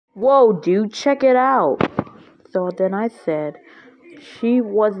Whoa, dude, check it out. So then I said, she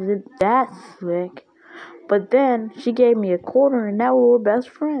wasn't that slick. But then she gave me a quarter and now we're best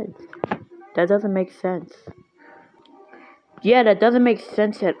friends. That doesn't make sense. Yeah, that doesn't make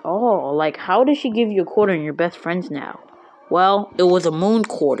sense at all. Like, how does she give you a quarter and you're best friends now? Well, it was a moon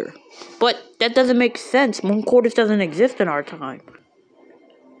quarter. But that doesn't make sense. Moon quarters doesn't exist in our time.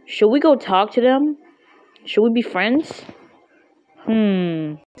 Should we go talk to them? Should we be friends?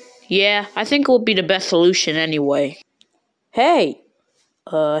 Yeah, I think it would be the best solution anyway. Hey.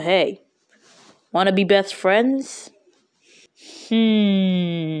 Hey. Wanna be best friends?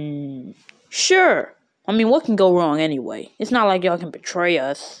 Sure. I mean, what can go wrong anyway? It's not like y'all can betray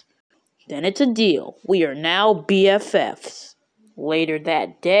us. Then it's a deal. We are now BFFs. Later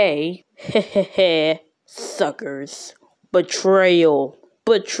that day, hehehe, suckers. Betrayal.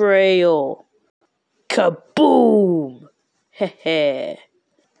 Betrayal. Kaboom! Hehe.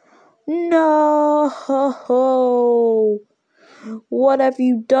 No! What have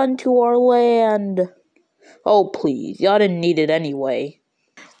you done to our land? Oh, please. Y'all didn't need it anyway.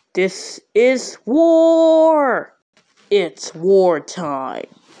 This is war! It's wartime.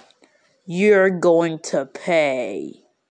 You're going to pay.